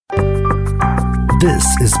This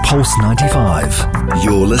is Pulse 95.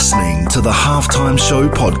 You're listening to the Halftime Show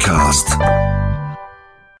podcast.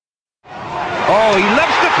 Oh, he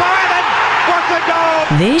loves to fire then. What a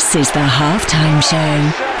goal! This is the Halftime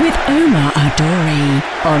Show with Omar Adori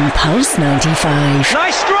on Pulse 95.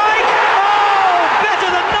 Nice strike! Oh,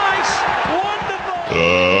 better than nice! Wonderful!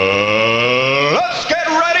 Let's get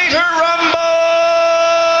ready to rumble!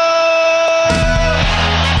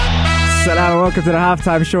 Salam, welcome to the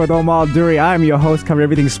Halftime Show with Omar Adori. I am your host, covering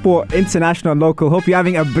everything sport, international and local. Hope you're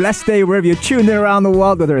having a blessed day wherever you're tuned in around the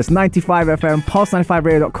world, whether it's 95 FM,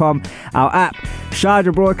 Pulse95Radio.com, our app,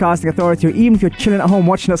 Sharjah Broadcasting Authority, or even if you're chilling at home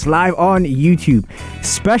watching us live on YouTube.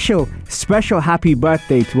 Special happy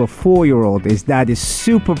birthday to a 4-year-old. His dad is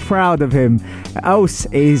super proud of him. Aus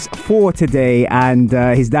is 4 today, and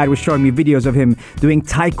his dad was showing me videos of him doing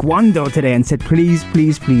taekwondo today and said, please,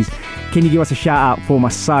 can you give us a shout out for my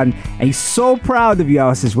son? And he's so proud of you,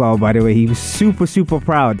 Aus, as well, by the way. He was super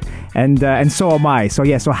proud. And so am I. So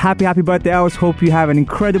happy birthday, Aus. Hope you have an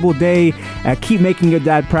incredible day. Keep making your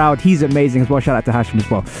dad proud. He's amazing as well. Shout out to Hashim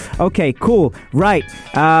as well. Okay, cool. Right.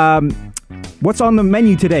 What's on the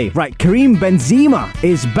menu today? Right, Karim Benzema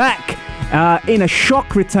is back in a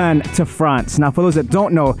shock return to France. Now, for those that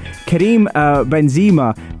don't know, Karim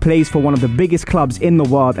Benzema plays for one of the biggest clubs in the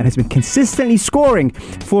world and has been consistently scoring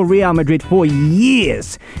for Real Madrid for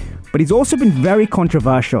years. But he's also been very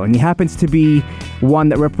controversial, and he happens to be one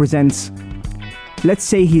that represents, let's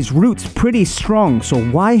say, his roots pretty strong. So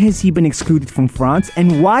why has he been excluded from France,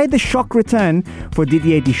 and why the shock return for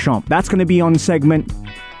Didier Deschamps? That's going to be on segment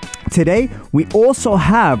today. We also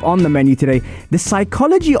have on the menu today the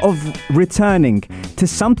psychology of returning to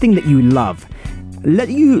something that you love.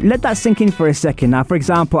 Let that sink in for a second. Now, for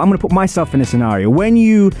example, I'm going to put myself in a scenario. When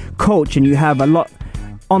you coach and you have a lot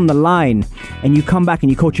on the line and you come back and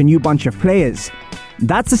you coach a new bunch of players,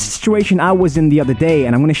 that's the situation I was in the other day,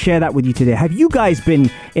 and I'm going to share that with you today. Have you guys been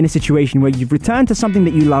in a situation where you've returned to something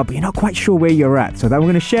that you love, but you're not quite sure where you're at? So that we're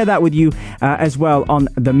going to share that with you as well on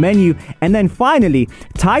the menu. And then finally,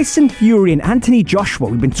 Tyson Fury and Anthony Joshua.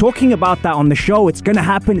 We've been talking about that on the show. It's going to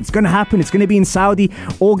happen. It's going to be in Saudi,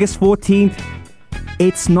 August 14th.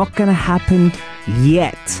 It's not going to happen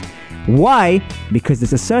yet. Why? Because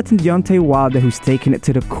there's a certain Deontay Wilder who's taken it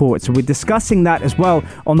to the court. So we're discussing that as well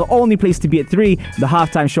on the only place to be at 3, the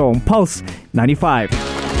Halftime Show on Pulse 95.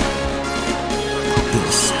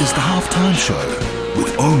 This is the Halftime Show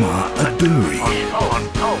with Omar Adori. On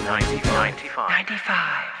Pulse 95.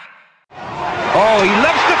 Oh, he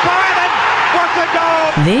loves to fire then. What a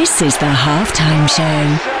goal! This is the Halftime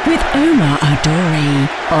Show with Omar Adori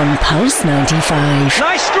on Pulse 95.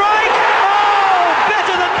 Nice strike! Oh,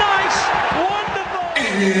 better than nice! Wonderful!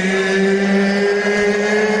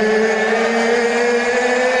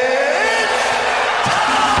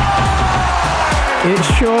 It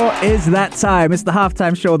sure is that time. It's the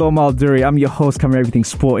Halftime Show with Omar Adori. I'm your host, covering everything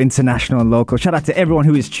sport, international and local. Shout out to everyone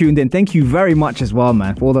who is tuned in. Thank you very much as well,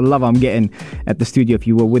 man, for all the love I'm getting at the studio if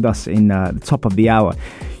you were with us in the top of the hour.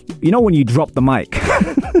 You know when you drop the mic?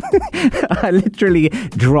 I literally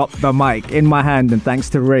dropped the mic in my hand, and thanks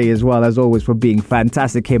to Ray as well, as always, for being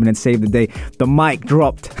fantastic. Came in and saved the day. The mic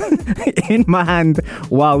dropped in my hand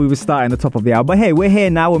while we were starting the top of the hour. But hey, we're here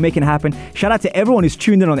now. We're making it happen. Shout out to everyone who's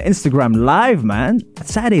tuned in on Instagram Live, man.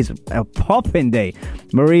 Saturday's a popping day.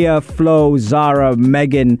 Maria, Flo, Zara,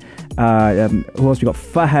 Megan, who else we got?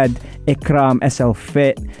 Fahad, Ikram, SL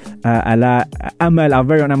Fit, Ala, Amal, our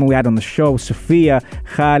very own Amal we had on the show, Sophia,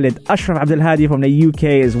 Khalid, Ashraf Abdul Hadi from the UK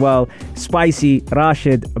as well, Spicy,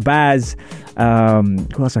 Rashid, Baz, who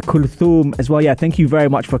else? Kulthum as well. Yeah, thank you very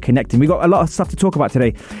much for connecting. We got a lot of stuff to talk about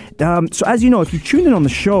today. So as you know, if you tuned in on the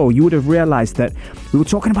show, you would have realized that we were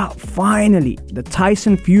talking about finally the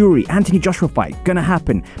Tyson Fury Anthony Joshua fight gonna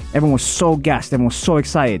happen. Everyone was so gassed, everyone was so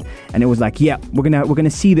excited, and it was like, yeah, we're gonna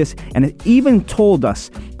see this. And it even told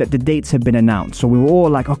us that the dates had been announced. So we were all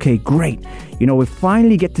like, okay, great. You know, we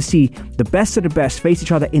finally get to see the best of the best face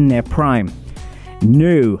each other in their prime.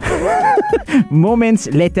 No. Moments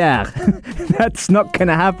later. That's not going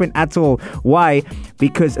to happen at all. Why?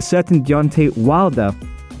 Because a certain Deontay Wilder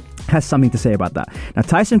has something to say about that. Now,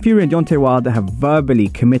 Tyson Fury and Deontay Wilder have verbally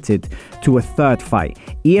committed to a third fight.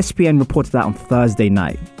 ESPN reported that on Thursday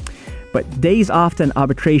night. But days after an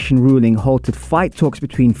arbitration ruling halted fight talks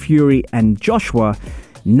between Fury and Joshua,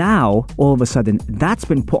 now, all of a sudden, that's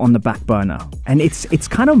been put on the back burner. And it's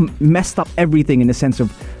kind of messed up everything in the sense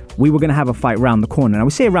of we were going to have a fight around the corner. Now,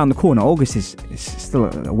 we say around the corner, August is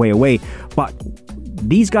still a way away, but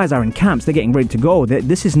these guys are in camps. They're getting ready to go.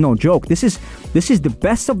 This is no joke. This is the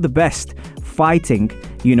best of the best fighting,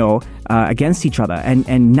 against each other.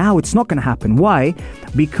 And now it's not going to happen. Why?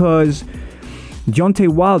 Because Deontay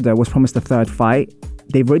Wilder was promised a third fight.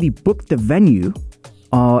 They've already booked the venue,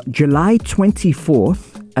 July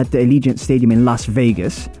 24th at the Allegiant Stadium in Las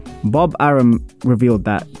Vegas. Bob Arum revealed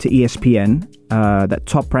that to ESPN, that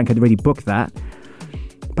Top Rank had already booked that.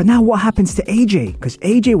 But now what happens to AJ? Because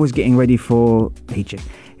AJ was getting ready for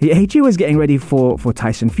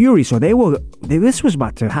Tyson Fury. So this was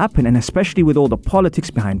about to happen. And especially with all the politics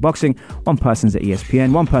behind boxing, one person's at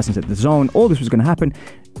ESPN, one person's at DAZN, all this was going to happen.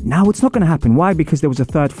 Now it's not going to happen. Why? Because there was a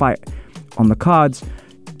third fight on the cards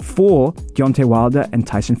for Deontay Wilder and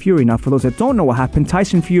Tyson Fury. Now, for those that don't know what happened,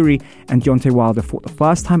 Tyson Fury and Deontay Wilder fought the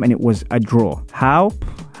first time and it was a draw. How?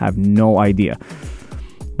 I have no idea.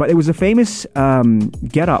 But it was a famous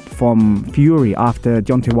get-up from Fury after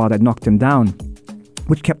Deontay Wilder knocked him down,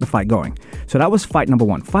 which kept the fight going. So that was fight number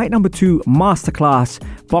one. Fight number two, masterclass,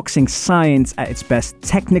 boxing science at its best,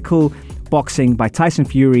 technical boxing by Tyson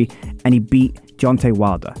Fury, and he beat Deontay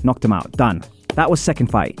Wilder, knocked him out, done. That was second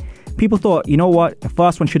fight. People thought, you know what, the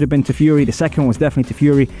first one should have been to Fury, the second one was definitely to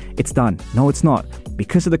Fury, it's done. No, it's not.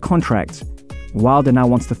 Because of the contract, Wilder now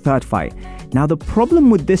wants the third fight. Now, the problem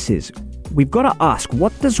with this is, we've got to ask,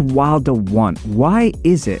 what does Wilder want? Why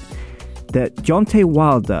is it that Deontay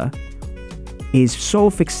Wilder is so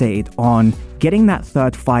fixated on getting that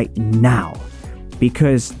third fight now?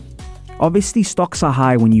 Because obviously stocks are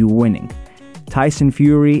high when you're winning. Tyson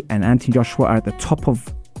Fury and Anthony Joshua are at the top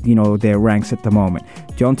of their ranks at the moment.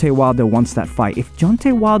 Deontay Wilder wants that fight. If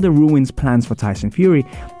Deontay Wilder ruins plans for Tyson Fury,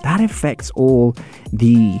 that affects all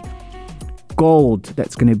the gold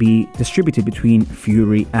that's going to be distributed between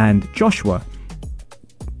Fury and Joshua.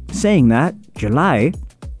 Saying that, July,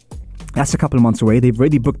 that's a couple of months away. They've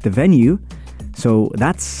already booked the venue, so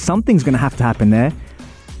that's something's going to have to happen there.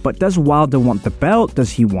 But does Wilder want the belt? Does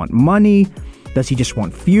he want money? Does he just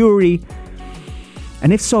want Fury?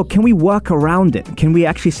 And if so, can we work around it? Can we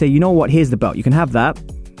actually say, you know what, here's the belt. You can have that.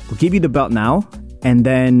 We'll give you the belt now. And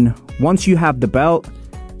then once you have the belt,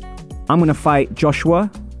 I'm going to fight Joshua.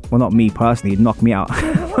 Well, not me personally. He'd knock me out.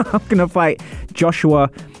 I'm going to fight Joshua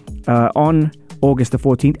on August the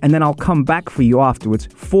 14th. And then I'll come back for you afterwards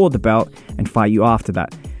for the belt and fight you after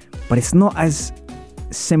that. But it's not as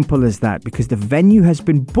simple as that because the venue has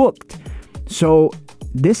been booked. So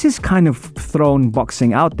this is kind of thrown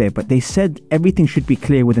boxing out there, but they said everything should be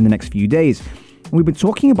clear within the next few days. And we've been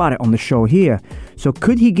talking about it on the show here. So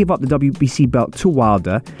could he give up the WBC belt to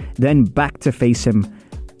Wilder, then back to face him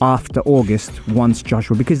after August once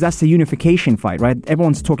Joshua? Because that's the unification fight, right?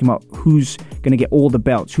 Everyone's talking about who's going to get all the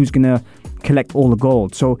belts, who's going to collect all the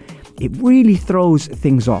gold. So it really throws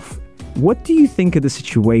things off. What do you think of the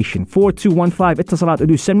situation? 4215 Itasalat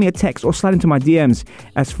Udu. Send me a text or slide into my DMs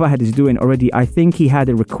as Fahad is doing already. I think he had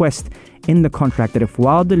a request in the contract that if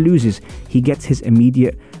Wilder loses, he gets his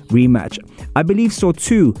immediate rematch. I believe so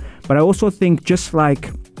too, but I also think just like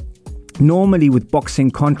normally with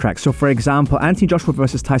boxing contracts, so for example, Anthony Joshua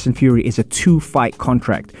versus Tyson Fury is a 2-fight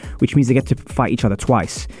contract, which means they get to fight each other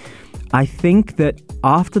twice. I think that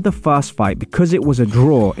after the first fight, because it was a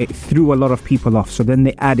draw, it threw a lot of people off. So then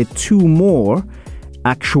they added 2 more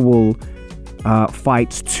actual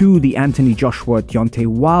fights to the Anthony Joshua Deontay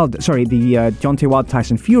Wilder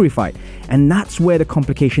Tyson Fury fight, and that's where the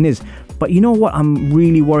complication is. But you know what I'm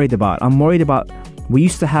really worried about? I'm worried about, we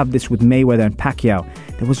used to have this with Mayweather and Pacquiao.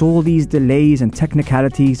 There was all these delays and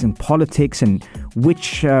technicalities and politics and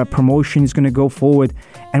which promotion is going to go forward.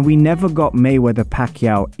 And we never got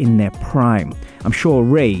Mayweather-Pacquiao in their prime. I'm sure,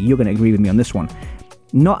 Ray, you're going to agree with me on this one.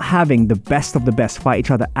 Not having the best of the best fight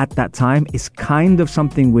each other at that time is kind of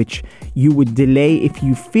something which you would delay if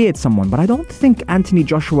you feared someone. But I don't think Anthony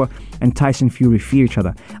Joshua and Tyson Fury fear each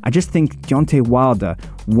other. I just think Deontay Wilder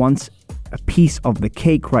wants a piece of the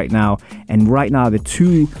cake right now. And right now, the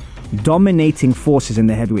two dominating forces in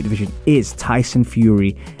the heavyweight division is Tyson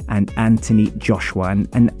Fury and Anthony Joshua.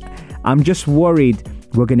 And I'm just worried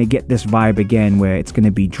we're going to get this vibe again where it's going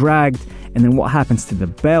to be dragged. And then what happens to the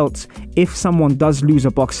belts? If someone does lose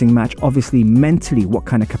a boxing match, obviously mentally, what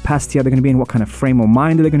kind of capacity are they going to be in? What kind of frame of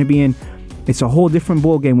mind are they going to be in? It's a whole different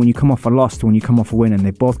ballgame when you come off a loss to when you come off a win, and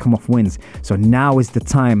they both come off wins. So now is the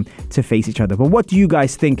time to face each other. But what do you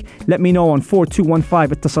guys think? Let me know on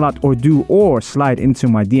 4215 Ittasalat Urdu or slide into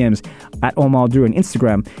my DMs at Omar Dur on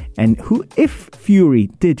Instagram. And if Fury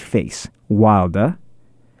did face Wilder,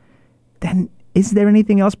 then is there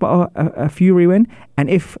anything else but a Fury win? And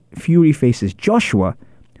if Fury faces Joshua,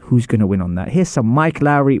 who's going to win on that? Here's some Mike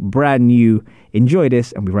Lowry, brand new. Enjoy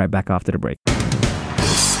this, and we'll be right back after the break.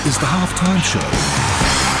 This is the Halftime Show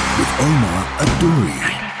with Omar Adouri.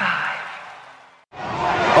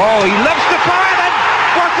 Oh, he loves to fire, then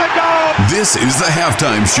what That's a goal! This is the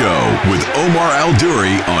Halftime Show with Omar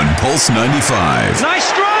Al-Duri on Pulse 95. Nice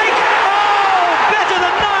strike! Oh, better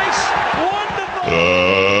than nice! Wonderful!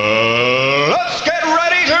 Let's get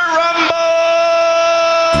ready to rumble!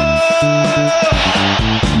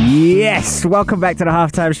 Yes, welcome back to the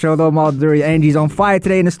Halftime Show. The Omar Al-Duri Angie's on fire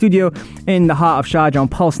today in the studio in the heart of Sharjah on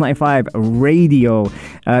Pulse 95 Radio.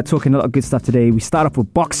 Talking a lot of good stuff today. We start off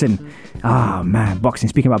with boxing. Oh man, boxing.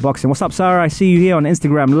 Speaking about boxing, what's up, Sarah? I see you here on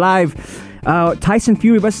Instagram Live. Tyson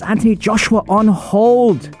Fury versus Anthony Joshua on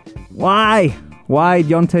hold. Why,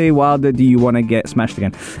 Deontay Wilder, do you want to get smashed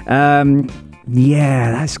again?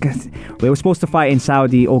 Yeah, that's good. We were supposed to fight in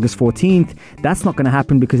Saudi August 14th. That's not going to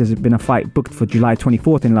happen because there's been a fight booked for July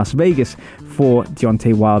 24th in Las Vegas for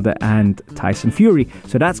Deontay Wilder and Tyson Fury.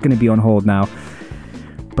 So that's going to be on hold now.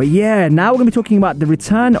 But yeah, now we're going to be talking about the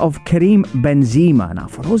return of Karim Benzema. Now,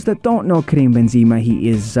 for those that don't know Karim Benzema, he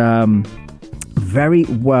is very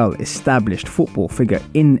well established football figure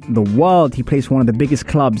in the world. He plays for one of the biggest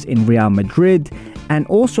clubs in Real Madrid and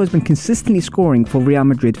also has been consistently scoring for Real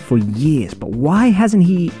Madrid for years. But why hasn't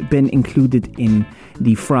he been included in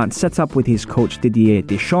the France setup with his coach Didier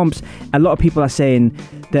Deschamps? A lot of people are saying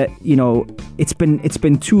that, you know, it's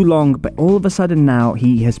been too long, but all of a sudden now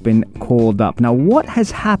he has been called up. Now, what has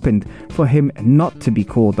happened for him not to be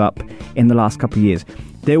called up in the last couple of years?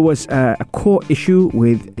 There was a court issue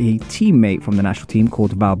with a teammate from the national team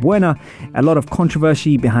called Valbuena. A lot of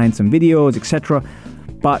controversy behind some videos, etc.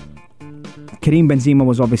 But Karim Benzema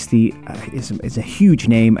was obviously is a huge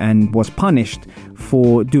name and was punished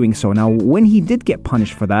for doing so. Now, when he did get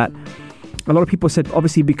punished for that, a lot of people said,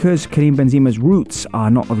 obviously, because Karim Benzema's roots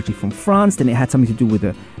are not originally from France, then it had something to do with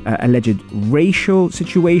the alleged racial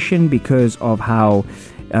situation because of how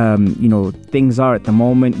things are at the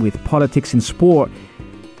moment with politics in sport.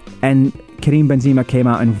 And Karim Benzema came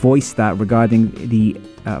out and voiced that regarding the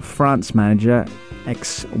France manager,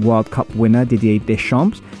 ex-World Cup winner Didier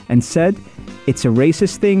Deschamps, and said it's a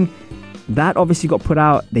racist thing. That obviously got put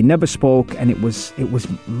out. They never spoke, and it was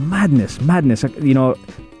madness. You know,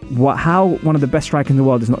 how one of the best strikers in the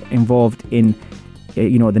world is not involved in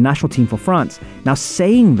the national team for France. Now,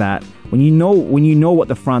 saying that, when you know what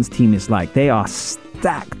the France team is like, they are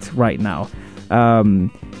stacked right now.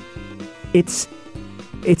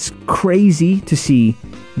 It's crazy to see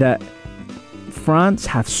that France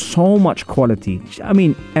have so much quality. I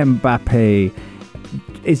mean, Mbappe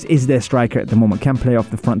is their striker at the moment, can play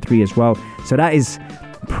off the front three as well. So that is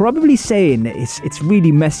probably saying it's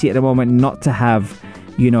really messy at the moment not to have,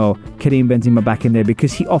 Karim Benzema back in there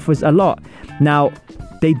because he offers a lot. Now,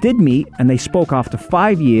 they did meet and they spoke after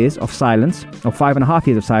 5 years of silence, or 5.5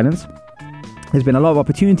 years of silence. There's been a lot of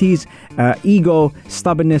opportunities, ego,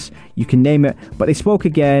 stubbornness, you can name it. But they spoke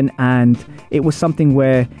again, and it was something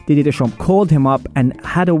where Didier Deschamps called him up and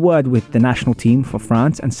had a word with the national team for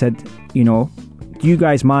France and said, do you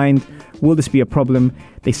guys mind? Will this be a problem?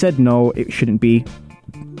 They said no, it shouldn't be.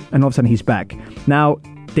 And all of a sudden he's back. Now,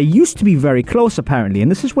 they used to be very close apparently, and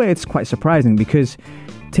this is where it's quite surprising because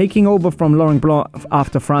taking over from Laurent Blanc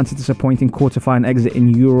after France's disappointing quarterfinal exit in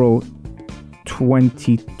Euro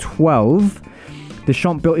 2012,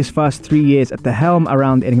 Deschamps built his first 3 years at the helm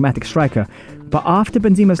around the enigmatic striker. But after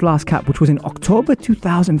Benzema's last cap, which was in October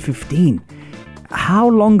 2015, how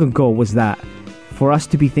long ago was that for us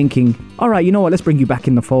to be thinking, all right, you know what, let's bring you back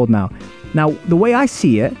in the fold now. Now, the way I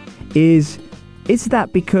see it is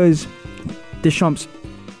that because Deschamps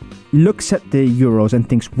looks at the Euros and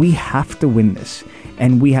thinks we have to win this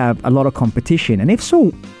and we have a lot of competition? And if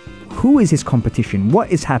so, who is his competition?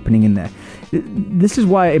 What is happening in there? This is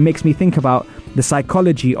why it makes me think about the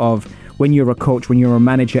psychology of when you're a coach, when you're a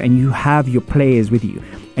manager, and you have your players with you.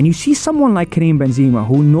 And you see someone like Karim Benzema,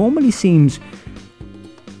 who normally seems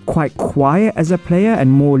quite quiet as a player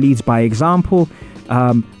and more leads by example,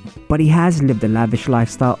 but he has lived a lavish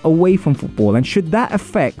lifestyle away from football. And should that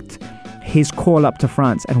affect his call up to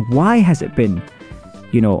France? And why has it been,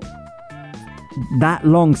 that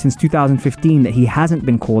long since 2015 that he hasn't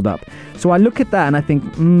been called up? So I look at that and I think,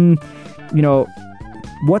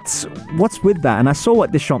 what's with that? And I saw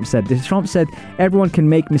what Deschamps said. Deschamps said, everyone can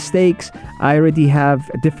make mistakes. I already have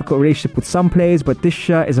a difficult relationship with some players, but this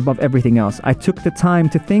shirt is above everything else. I took the time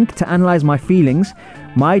to think, to analyze my feelings.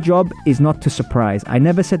 My job is not to surprise. I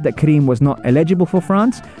never said that Karim was not eligible for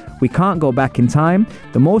France. We can't go back in time.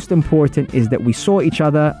 The most important is that we saw each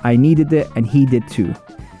other. I needed it and he did too.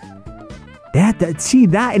 See,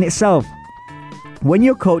 that in itself, when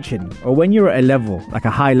you're coaching or when you're at a level, like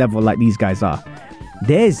a high level like these guys are,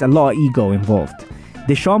 there's a lot of ego involved.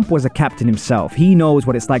 Deschamps was a captain himself. He knows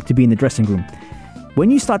what it's like to be in the dressing room. when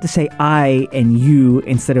you start to say I and you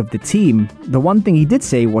instead of the team, the one thing he did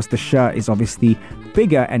say was the shirt is obviously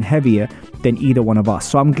bigger and heavier than either one of us.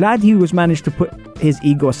 So I'm glad he was managed to put his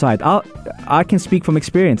ego aside. I can speak from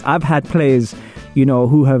experience. I've had players,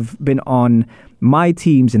 who have been on my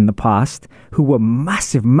teams in the past who were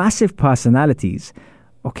massive, massive personalities.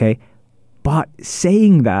 Okay. But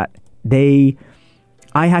saying that,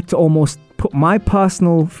 I had to almost put my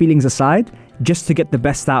personal feelings aside just to get the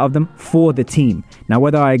best out of them for the team. Now,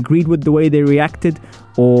 whether I agreed with the way they reacted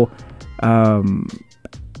or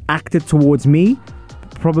acted towards me,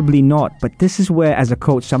 probably not. But this is where, as a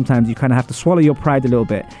coach, sometimes you kind of have to swallow your pride a little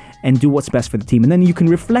bit and do what's best for the team. And then you can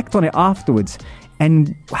reflect on it afterwards.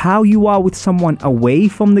 And how you are with someone away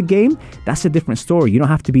from the game, that's a different story. You don't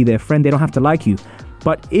have to be their friend. They don't have to like you.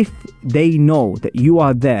 But if they know that you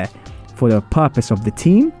are there for the purpose of the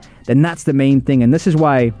team, then that's the main thing. And this is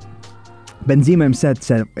why Benzema himself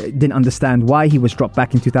didn't understand why he was dropped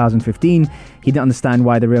back in 2015. He didn't understand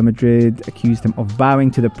why the Real Madrid accused him of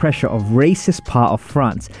bowing to the pressure of racist part of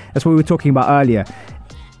France. That's what we were talking about earlier.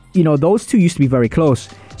 Those two used to be very close.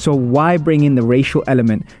 So why bring in the racial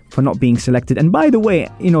element for not being selected? And by the way,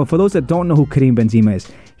 for those that don't know who Karim Benzema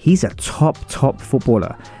is, he's a top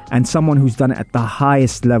footballer and someone who's done it at the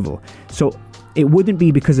highest level. So it wouldn't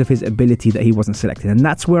be because of his ability that he wasn't selected. And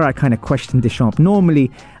that's where I kind of question Deschamps. Normally,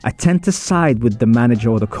 I tend to side with the manager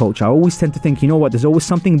or the coach. I always tend to think, there's always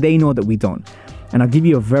something they know that we don't. And I'll give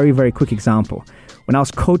you a very, very quick example. When I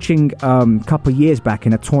was coaching a couple of years back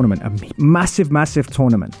in a tournament, a massive, massive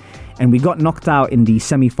tournament, and we got knocked out in the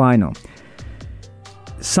semi-final,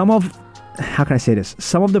 some of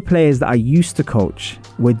the players that I used to coach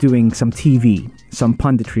were doing some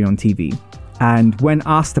punditry on TV. And when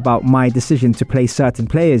asked about my decision to play certain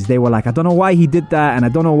players, they were like, I don't know why he did that. And I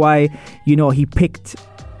don't know why, he picked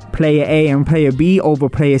player A and player B over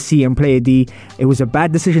player C and player D. It was a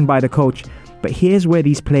bad decision by the coach. But here's where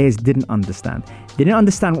these players didn't understand. They didn't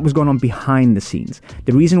understand what was going on behind the scenes.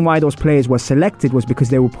 The reason why those players were selected was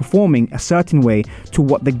because they were performing a certain way to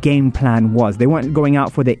what the game plan was. They weren't going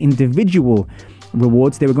out for their individual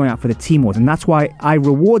rewards. They were going out for the team awards. And that's why I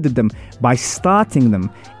rewarded them by starting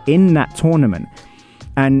them in that tournament.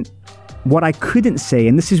 And what I couldn't say,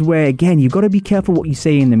 and this is where, again, you've got to be careful what you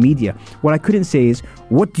say in the media. What I couldn't say is,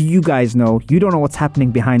 what do you guys know? You don't know what's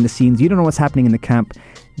happening behind the scenes. You don't know what's happening in the camp.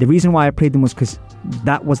 The reason why I played them was because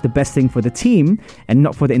that was the best thing for the team and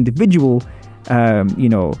not for the individual,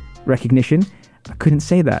 recognition. I couldn't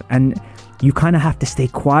say that. And you kind of have to stay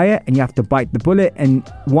quiet and you have to bite the bullet. And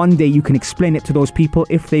one day you can explain it to those people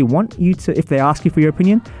if they want you to, if they ask you for your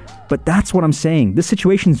opinion. But that's what I'm saying. This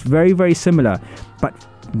situation is very, very similar. But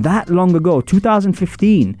that long ago,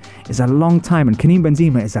 2015 is a long time. And Karim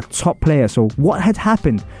Benzema is a top player. So what had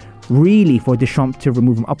happened really for Deschamps to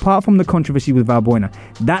remove him, apart from the controversy with Valbuena?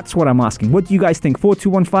 That's what I'm asking. What do you guys think?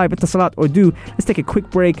 4215 Itasalat or do? Let's take a quick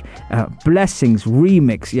break. Blessings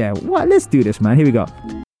remix. Yeah, let's do this, man. Here we go.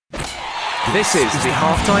 This is the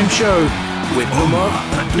halftime show with Umar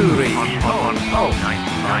Adouri on 95.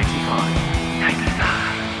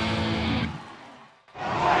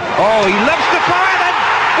 Oh, he loves to fire then.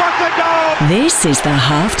 What a goal! This is the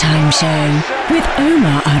halftime show with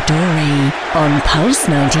Omar Adouri on Pulse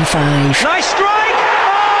 95. Nice strike!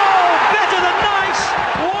 Oh, better than nice!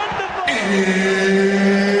 Wonderful!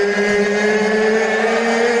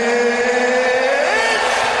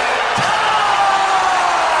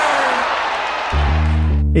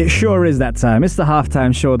 It sure is that time. It's the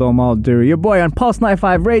halftime show with Omar Adouri, your boy on Pulse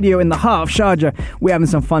 95 Radio in the heart of Sharjah. We're having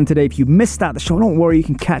some fun today. If you missed out the show, don't worry. You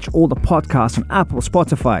can catch all the podcasts on Apple,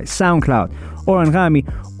 Spotify, SoundCloud, or on Rami.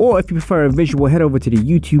 Or if you prefer a visual, head over to the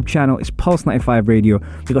YouTube channel. It's Pulse 95 Radio.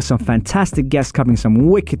 We've got some fantastic guests covering some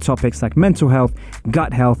wicked topics like mental health,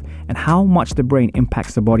 gut health, and how much the brain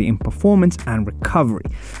impacts the body in performance and recovery.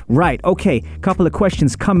 Right, okay, couple of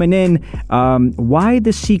questions coming in. Why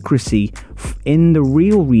the secrecy in the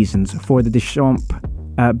real reasons for the Deschamps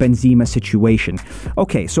Benzema situation?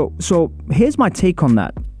 Okay, so here's my take on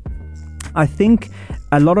that. I think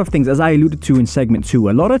a lot of things, as I alluded to in segment 2,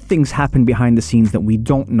 a lot of things happen behind the scenes that we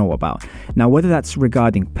don't know about. Now, whether that's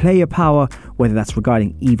regarding player power, whether that's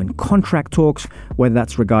regarding even contract talks, whether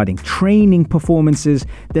that's regarding training performances,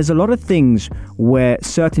 there's a lot of things where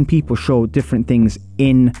certain people show different things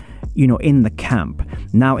in the camp.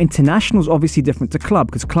 Now, international is obviously different to club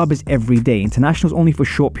because club is every day. International is only for a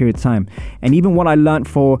short period of time. And even what I learned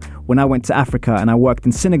for when I went to Africa and I worked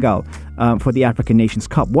in Senegal for the African Nations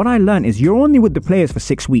Cup, what I learned is you're only with the players for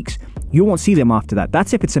 6 weeks. You won't see them after that.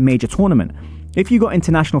 That's if it's a major tournament. If you got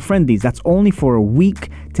international friendlies, that's only for a week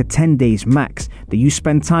to 10 days max that you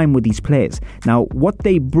spend time with these players. Now, what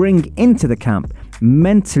they bring into the camp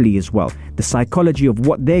mentally as well. The psychology of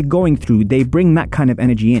what they're going through, they bring that kind of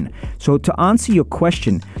energy in. So to answer your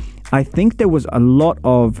question, I think there was a lot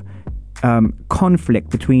of conflict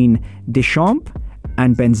between Deschamps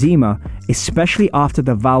and Benzema, especially after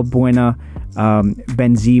the Valbuena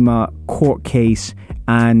Benzema court case.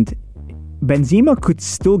 And Benzema could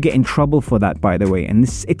still get in trouble for that, by the way, and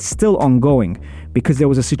it's still ongoing because there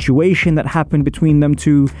was a situation that happened between them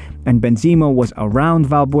two, and Benzema was around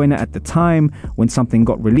Valbuena at the time when something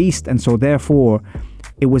got released, and so therefore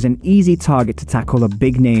it was an easy target to tackle a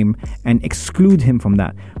big name and exclude him from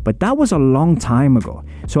that. But that was a long time ago,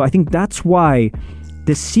 so I think that's why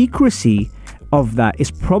the secrecy of that is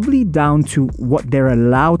probably down to what they're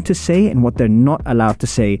allowed to say and what they're not allowed to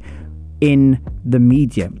say in the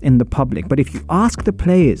media, in the public. But if you ask the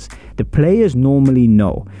players normally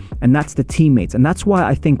know, and that's the teammates. And that's why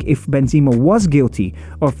I think if Benzema was guilty,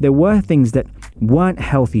 or if there were things that weren't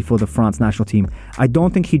healthy for the France national team, I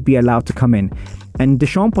don't think he'd be allowed to come in. And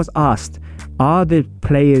Deschamps was asked, are the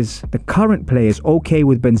current players, okay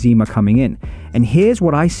with Benzema coming in? And here's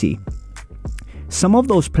what I see. Some of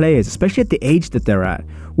those players, especially at the age that they're at,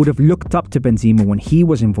 would have looked up to Benzema when he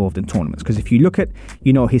was involved in tournaments. Because if you look at,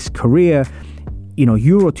 his career,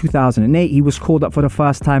 Euro 2008, he was called up for the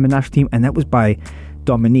first time in the national team, and that was by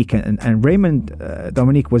Dominique. And Raymond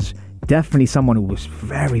Dominique was definitely someone who was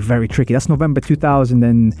very, very tricky. That's November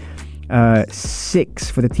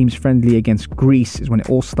 2006 for the team's friendly against Greece is when it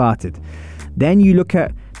all started. Then you look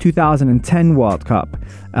at 2010 World Cup.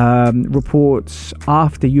 Reports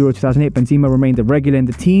after Euro 2008, Benzema remained a regular in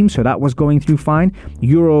the team, so that was going through fine.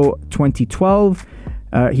 Euro 2012,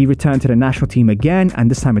 he returned to the national team again,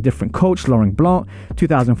 and this time a different coach, Laurent Blanc.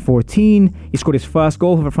 2014, he scored his first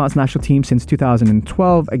goal for the France national team since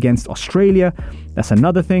 2012 against Australia. That's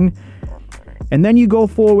another thing. And then you go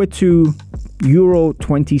forward to Euro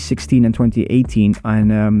 2016 and 2018,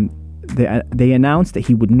 and they announced that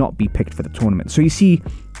he would not be picked for the tournament. So you see,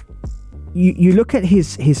 you look at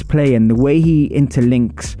his play and the way he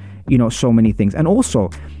interlinks, so many things. And also,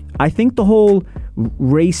 I think the whole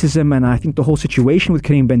racism and I think the whole situation with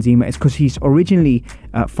Karim Benzema is because he's originally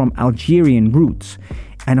from Algerian roots.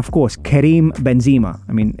 And of course, Karim Benzema,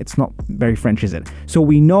 I mean, it's not very French, is it? So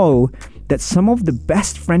we know that some of the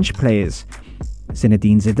best French players,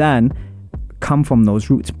 Zinedine Zidane, come from those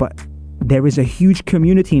roots. But there is a huge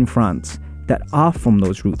community in France that are from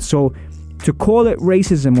those roots. So to call it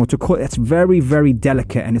racism or to call it, it's very, very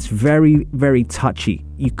delicate and it's very, very touchy.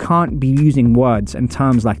 You can't be using words and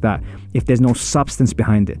terms like that if there's no substance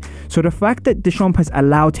behind it. So the fact that Deschamps has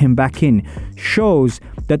allowed him back in shows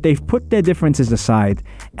that they've put their differences aside,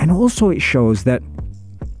 and also it shows that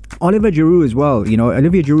Olivier Giroud as well,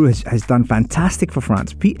 Olivier Giroud has done fantastic for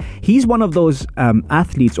France. He's one of those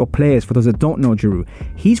athletes or players, for those that don't know Giroud,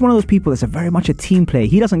 he's one of those people that's very much a team player.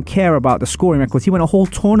 He doesn't care about the scoring records. He went a whole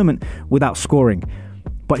tournament without scoring,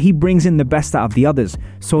 but he brings in the best out of the others.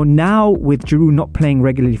 So now with Giroud not playing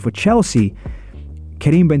regularly for Chelsea,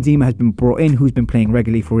 Karim Benzema has been brought in, who's been playing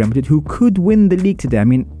regularly for Real Madrid, who could win the league today. I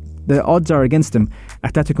mean, the odds are against him.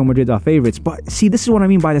 Atletico Madrid are favourites. But see, this is what I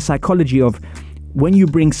mean by the psychology of when you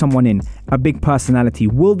bring someone in, a big personality,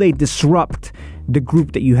 will they disrupt the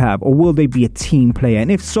group that you have, or will they be a team player?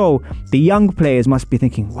 And if so, the young players must be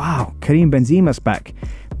thinking, wow, Karim Benzema's back.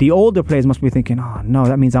 The older players must be thinking, oh no,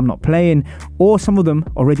 that means I'm not playing. Or some of them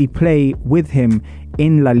already play with him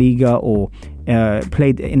in La Liga or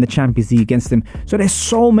played in the Champions League against him. So there's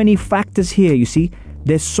so many factors here, you see.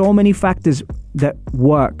 There's so many factors that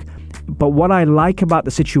work. But what I like about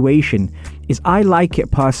the situation is I like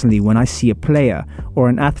it personally when I see a player or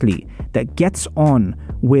an athlete that gets on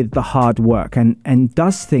with the hard work and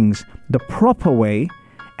does things the proper way,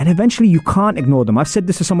 and eventually you can't ignore them. I've said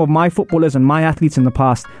this to some of my footballers and my athletes in the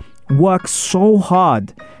past, work so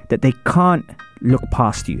hard that they can't look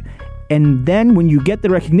past you. And then when you get the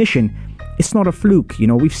recognition, it's not a fluke.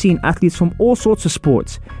 We've seen athletes from all sorts of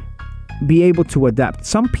sports be able to adapt.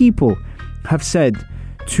 Some people have said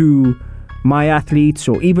to my athletes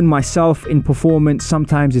or even myself in performance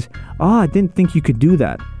sometimes is, I didn't think you could do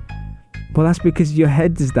that. Well, that's because your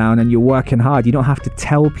head is down and you're working hard. You don't have to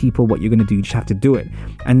tell people what you're going to do. You just have to do it.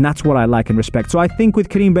 And that's what I like and respect. So I think with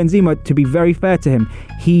Karim Benzema, to be very fair to him,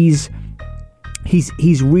 he's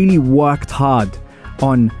really worked hard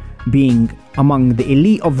on being among the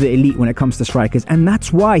elite of the elite when it comes to strikers, and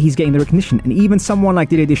that's why he's getting the recognition. And even someone like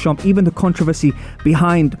Didier Deschamps, even the controversy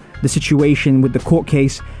behind the situation with the court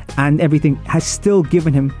case and everything, has still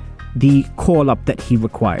given him the call-up that he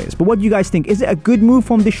requires. But what do you guys think? Is it a good move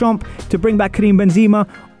from Deschamps to bring back Karim Benzema,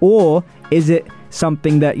 or is it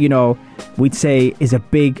something that, we'd say is a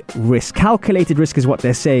big risk. Calculated risk is what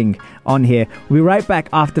they're saying on here. We'll be right back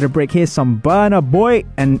after the break. Here's some Burna Boy,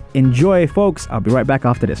 and enjoy, folks. I'll be right back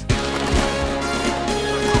after this.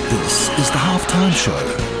 This is the Halftime Show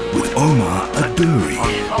with Omar Adouri.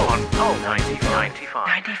 On 95.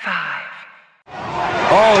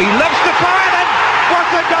 Oh, he loves the fire and what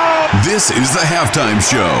a goal! This is the Halftime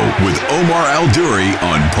Show with Omar Al-Duri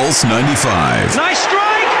on Pulse 95. Nice strike!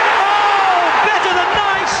 Oh, better than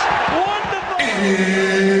nice! Wonderful!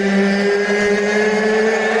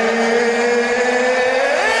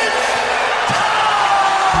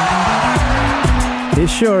 It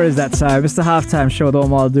sure is that time. It's the Halftime Show with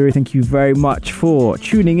Omar Al-Duri. Thank you very much for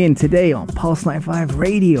tuning in today on Pulse 95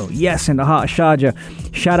 Radio. Yes, in the heart of Sharjah.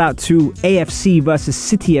 Shout out to AFC versus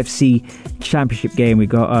City FC championship game. We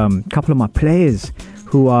got a couple of my players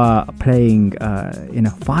who are playing in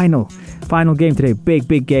a final game today.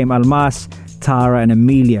 Big game. Almas, Tara and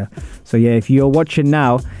Amelia. So yeah, if you're watching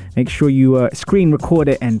now, make sure you screen record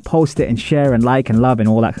it and post it and share and like and love and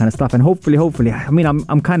all that kind of stuff. And hopefully, I mean,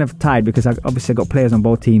 I'm kind of tired because I obviously got players on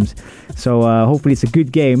both teams. So hopefully it's a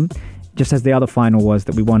good game, just as the other final was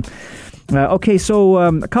that we won. Okay, so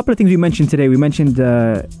a couple of things we mentioned today. We mentioned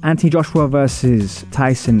Anthony Joshua versus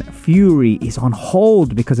Tyson Fury is on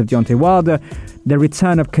hold because of Deontay Wilder, the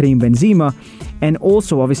return of Karim Benzema, and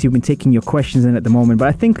also obviously we've been taking your questions in at the moment. But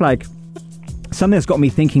I think like something that's got me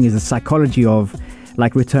thinking is the psychology of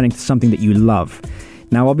like returning to something that you love.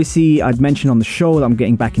 Now, obviously, I'd mentioned on the show that I'm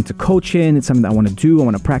getting back into coaching. It's something that I want to do. I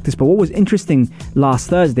want to practice. But what was interesting last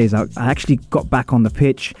Thursday is I actually got back on the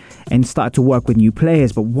pitch and started to work with new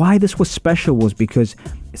players. But why this was special was because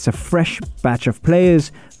it's a fresh batch of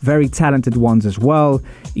players, very talented ones as well.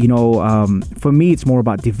 For me, it's more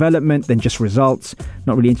about development than just results.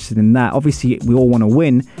 Not really interested in that. Obviously, we all want to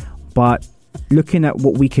win, but looking at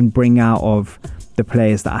what we can bring out of the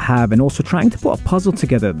players that I have and also trying to put a puzzle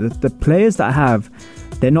together. The players that I have,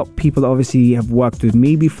 they're not people that obviously have worked with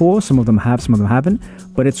me before. Some of them have, some of them haven't.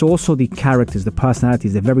 But it's also the characters, the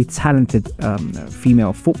personalities. They're very talented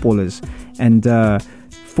female footballers and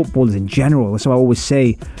footballers in general. So I always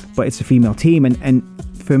say, but it's a female team. And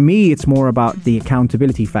for me, it's more about the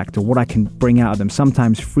accountability factor, what I can bring out of them.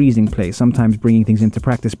 Sometimes freezing play, sometimes bringing things into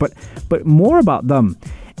practice, but more about them.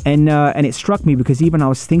 And it struck me because even I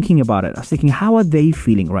was thinking about it. I was thinking, how are they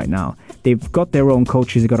feeling right now? They've got their own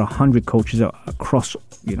coaches. They've got 100 coaches across,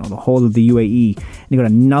 the whole of the UAE. And they've got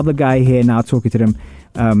another guy here now talking to them.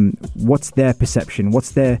 What's their perception?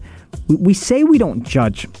 We say we don't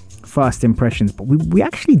judge first impressions, but we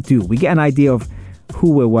actually do. We get an idea of who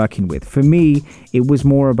we're working with. For me, it was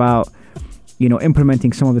more about,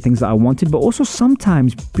 implementing some of the things that I wanted, but also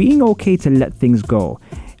sometimes being okay to let things go.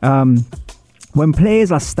 When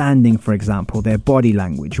players are standing, for example, their body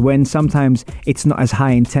language, when sometimes it's not as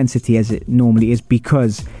high intensity as it normally is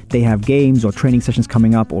because they have games or training sessions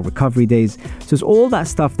coming up or recovery days. So it's all that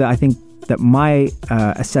stuff that I think that my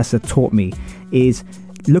assessor taught me is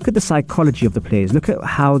look at the psychology of the players. Look at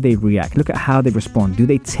how they react. Look at how they respond. Do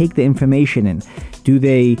they take the information in? Do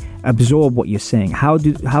they absorb what you're saying? How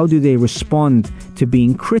do they respond to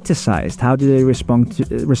being criticized? How do they respond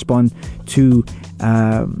to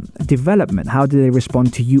development? How do they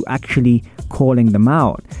respond to you actually calling them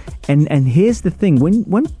out? And here's the thing: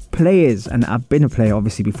 when players, and I've been a player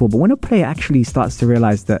obviously before, but when a player actually starts to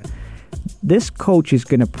realize that this coach is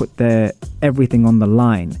going to put their everything on the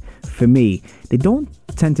line for me, they don't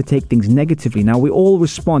tend to take things negatively. Now, we all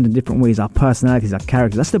respond in different ways, our personalities, our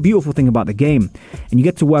characters. That's the beautiful thing about the game. And you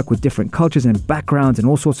get to work with different cultures and backgrounds and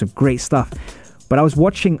all sorts of great stuff. But I was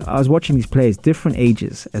watching these players, different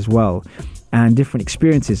ages as well, and different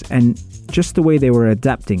experiences, and just the way they were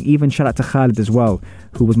adapting. Even shout out to Khalid as well,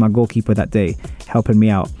 who was my goalkeeper that day, helping me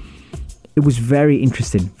out. It was very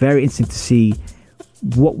interesting to see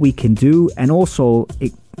what we can do, and also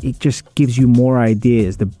it just gives you more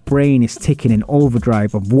ideas. The brain is ticking in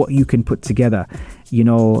overdrive of what you can put together,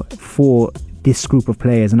 for this group of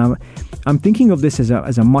players. And I'm thinking of this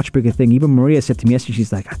as a much bigger thing. Even Maria said to me yesterday,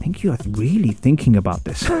 she's like, I think you're really thinking about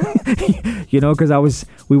this, because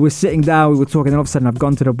we were sitting down, we were talking, and all of a sudden I've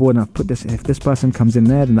gone to the board and I've put this, if this person comes in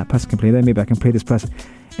there, then that person can play there, maybe I can play this person.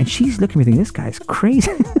 And she's looking at me thinking, this guy is crazy.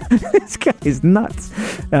 This guy is nuts.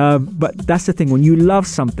 But that's the thing. When you love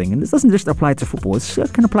something, and this doesn't just apply to football,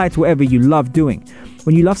 it can apply to whatever you love doing.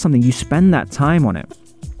 When you love something, you spend that time on it,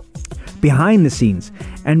 behind the scenes.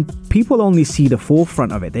 And people only see the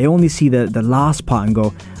forefront of it. They only see the last part and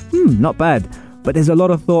go, not bad. But there's a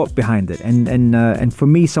lot of thought behind it. And for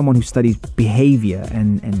me, someone who studies behavior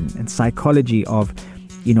and psychology of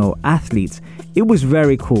athletes. It was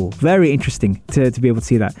very cool, very interesting to be able to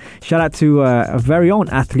see that. Shout out to a very own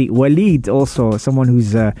athlete, Waleed, also someone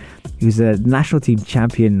who's a national team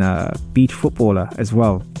champion beach footballer as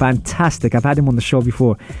well. Fantastic. I've had him on the show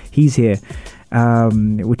before. He's here,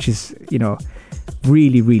 which is,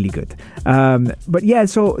 really, really good. But yeah,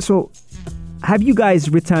 so have you guys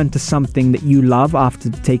returned to something that you love after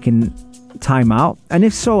taking time out? And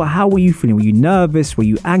if so, how were you feeling? Were you nervous? Were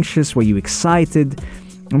you anxious? Were you excited?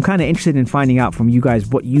 I'm kind of interested in finding out from you guys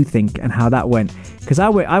what you think and how that went. Because I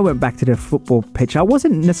went back to the football pitch. I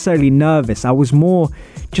wasn't necessarily nervous. I was more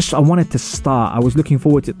I wanted to start. I was looking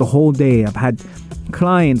forward to it the whole day. I've had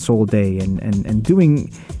clients all day and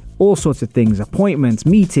doing all sorts of things, appointments,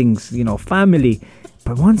 meetings, family.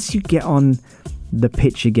 But once you get on the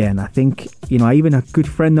pitch again, I think, even a good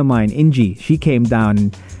friend of mine, Inji, she came down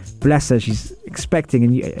and bless her, she's expecting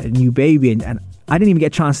a new baby. And I didn't even get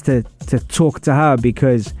a chance to talk to her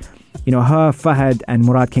because, her, Fahad and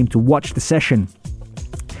Murad came to watch the session.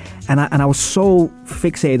 And I was so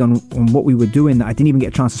fixated on what we were doing that I didn't even get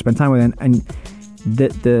a chance to spend time with her. And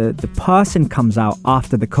the person comes out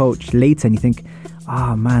after the coach later and you think,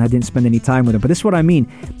 oh man, I didn't spend any time with her. But this is what I mean.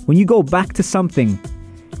 When you go back to something,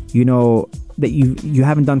 that you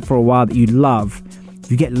haven't done for a while that you love,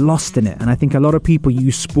 you get lost in it. And I think a lot of people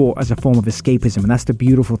use sport as a form of escapism. And that's the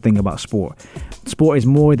beautiful thing about sport. Sport is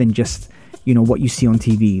more than just, what you see on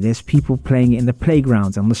TV. There's people playing it in the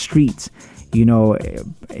playgrounds, on the streets, in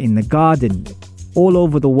the garden, all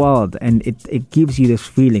over the world. And it gives you this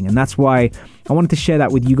feeling. And that's why I wanted to share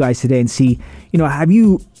that with you guys today and see, have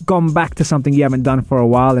you gone back to something you haven't done for a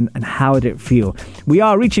while and how did it feel? We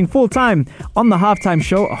are reaching full time on the halftime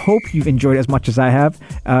show. I hope you've enjoyed it as much as I have.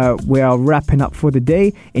 We are wrapping up for the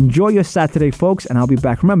day. Enjoy your Saturday, folks, and I'll be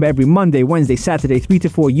back. Remember, every Monday, Wednesday, Saturday, 3 to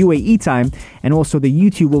 4 UAE time, and also the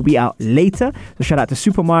YouTube will be out later. So shout out to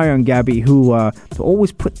Super Mario and Gabby who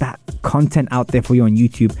always put that content out there for you on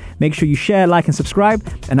YouTube. Make sure you share, like, and subscribe,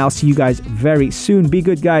 and I'll see you guys very soon. Be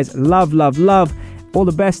good, guys. Love, love, love. All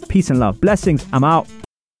the best, peace and love. Blessings. I'm out.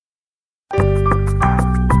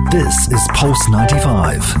 This is Pulse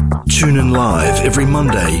 95. Tune in live every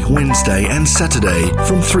Monday, Wednesday and Saturday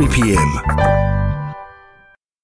from 3 p.m.